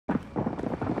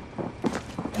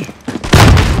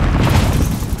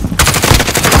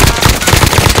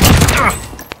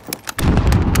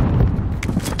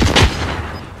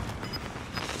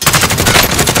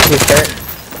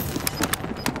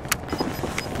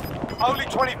Only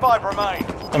 25 remain.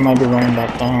 I might be running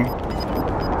back down.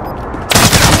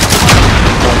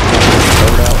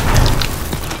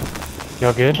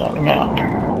 Y'all good? Yeah.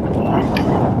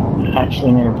 I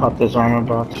actually need to pop this armor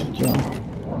box too.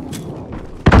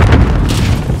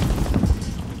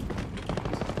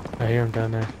 I hear him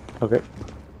down there. Okay.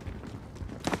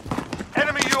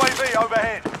 Enemy UAV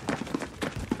overhead.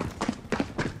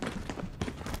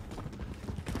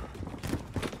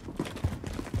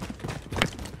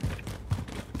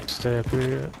 Stay up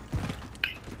here.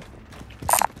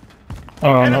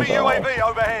 Oh, Enemy no. UAV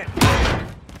overhead.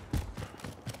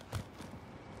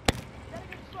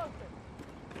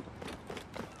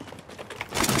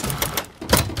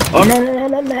 Oh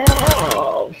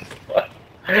no!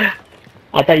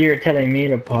 I thought you were telling me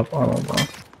to pop armor box.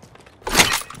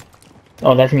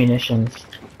 Oh, that's munitions.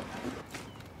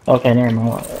 Okay, never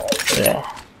mind. Yeah.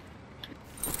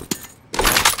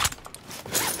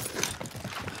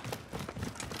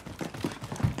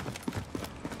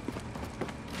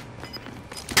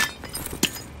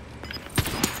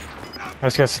 I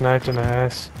just got sniped in the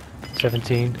ass.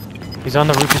 17. He's on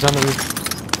the roof, he's on the roof.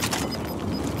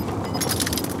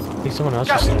 I think someone else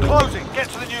Gas just is closing. Get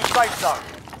to the new safe zone.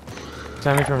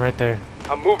 sniped me from right there.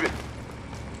 I'm moving.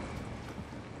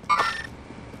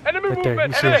 Enemy Right there,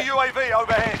 movement. you see Enemy it? UAV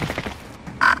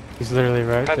overhead. He's literally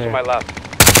right Hands there. to my left.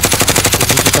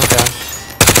 He just jumped down.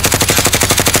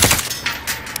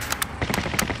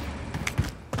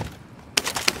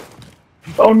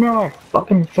 Oh no! I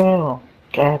fucking fell.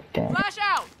 God damn. Flash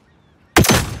out!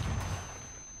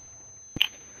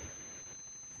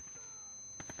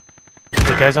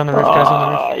 The guy's on the roof, guys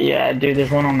on the roof. Yeah, dude,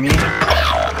 there's one on me.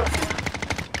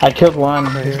 I killed one.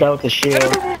 This guy with the shield.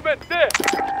 Enemy movement there.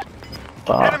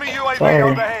 Fuck. Enemy UAV Sorry.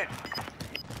 overhead.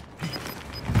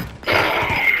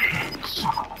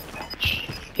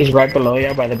 He's right below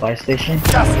you by the buy station.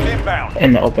 Gas is inbound.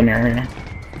 In the open area.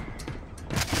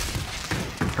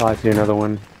 Oh, I see another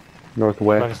one. By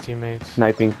Northwest. his teammates.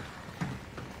 Sniping.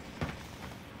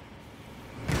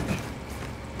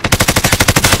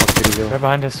 Right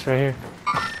behind us, right here.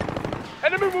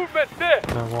 Enemy movement there.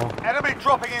 On the wall. Enemy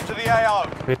dropping into the AO.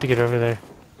 We have to get over there.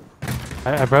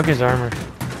 I broke his armor.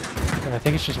 And I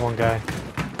think it's just one guy.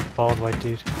 Bald white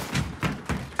dude.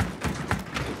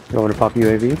 You want to pop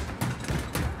UAV?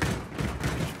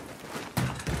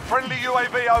 Friendly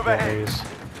UAV There he overhead. is.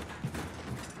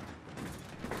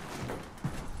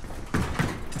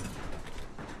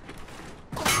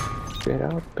 Get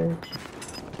out, bitch.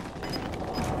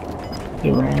 He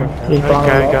ran. That He's guy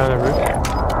following got up. on the roof.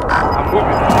 I'm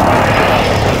moving.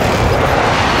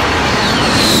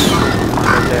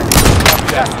 Right there.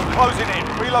 Gas is closing in.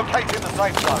 Relocating the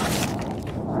safe zone.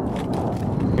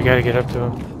 We gotta get up to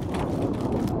him.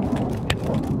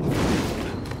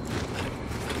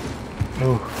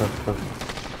 Oh, fuck, fuck.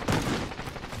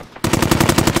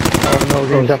 Oh no,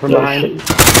 getting shot from behind.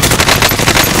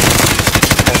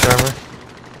 That's armor.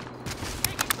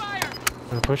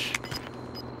 Wanna push?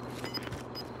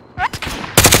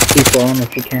 Keep going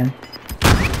if you can.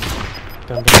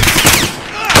 Down there.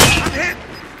 I'm hit.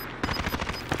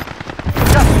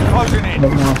 Gas is closing in. No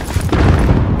more.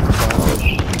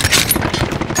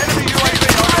 Enemy UAV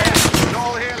overhead. We're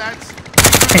all here, lads.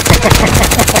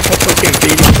 Fucking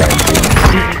beating Frankie.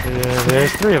 Yeah,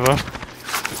 there's three of them.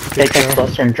 Take that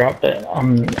cluster and drop it. There's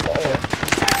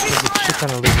a shit ton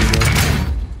of losers there.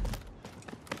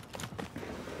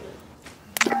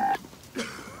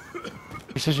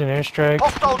 Precision airstrike.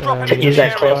 Hostile dropping into Use the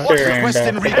that area. cluster and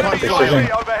Enemy precision.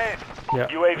 UAV overhead. Yeah.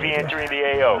 UAV entering the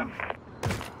AO.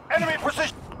 Enemy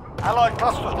precision. Allied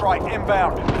cluster strike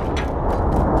inbound.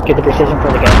 Get the precision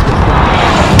for the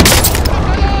gas system.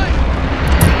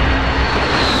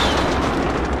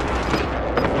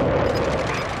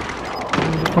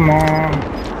 Come on.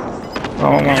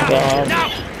 Oh my god.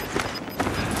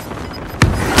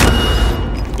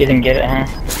 You didn't get it, huh?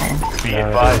 Be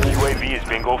advised, UAV is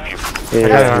bingo fuel. Yeah,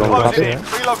 got it on long the Closing Yeah. in.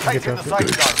 Relocating the safe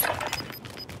zone.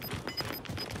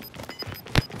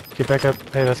 Get back up.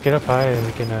 Hey, let's get up high and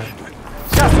we can.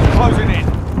 Gas is closing in.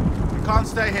 We can't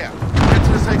stay here. Get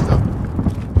to the safe zone.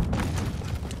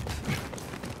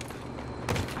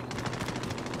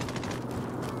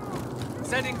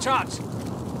 Sending charge.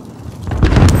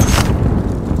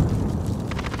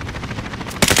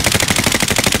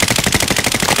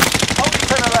 Only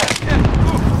 10 left.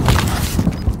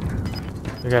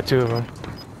 We got two of them.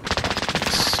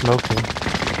 Smoking.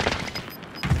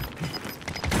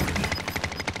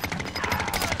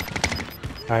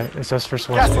 Alright, it's us first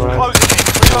one Gas is squad. closing in.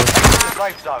 Relocating the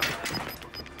safe zone.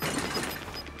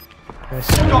 Nice.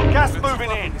 Got gas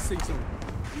moving in.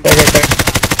 There.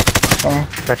 Oh,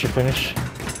 Got your finish.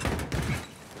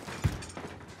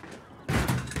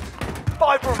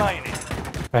 remaining.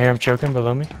 I hear him choking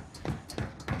below me.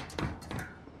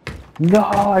 No,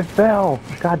 I fell.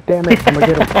 God damn it. I'm gonna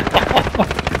get him.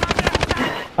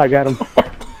 I got him.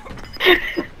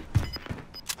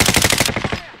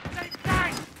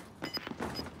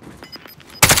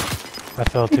 I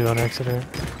fell too on accident.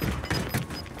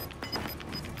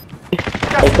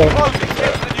 Okay. Closing.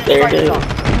 Get to the new There it safe is. zone.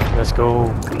 Let's go.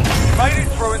 You made it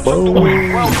through and took the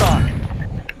win. Well done.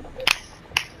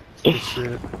 Good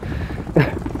shit.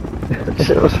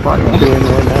 Shit was funny. Doing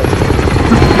more than that.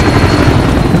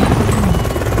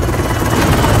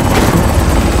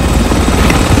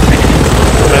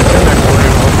 Did I turn that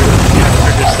corner over? Yeah,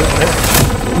 they're just sitting there.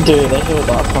 Dude, that shit was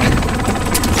awesome.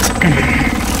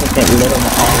 Fucking lit them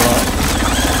all up.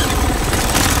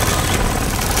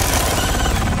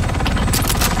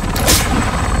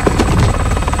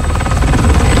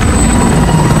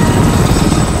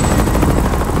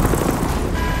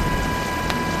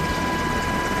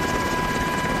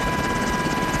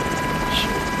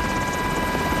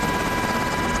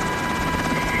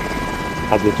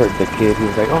 I just heard the kid. He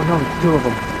was like, "Oh no, it's two of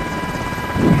them."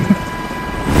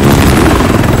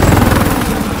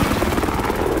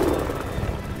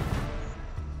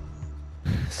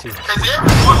 See.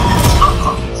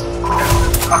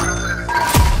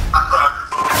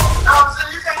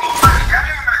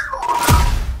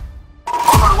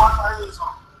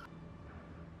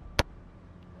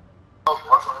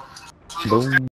 Boom.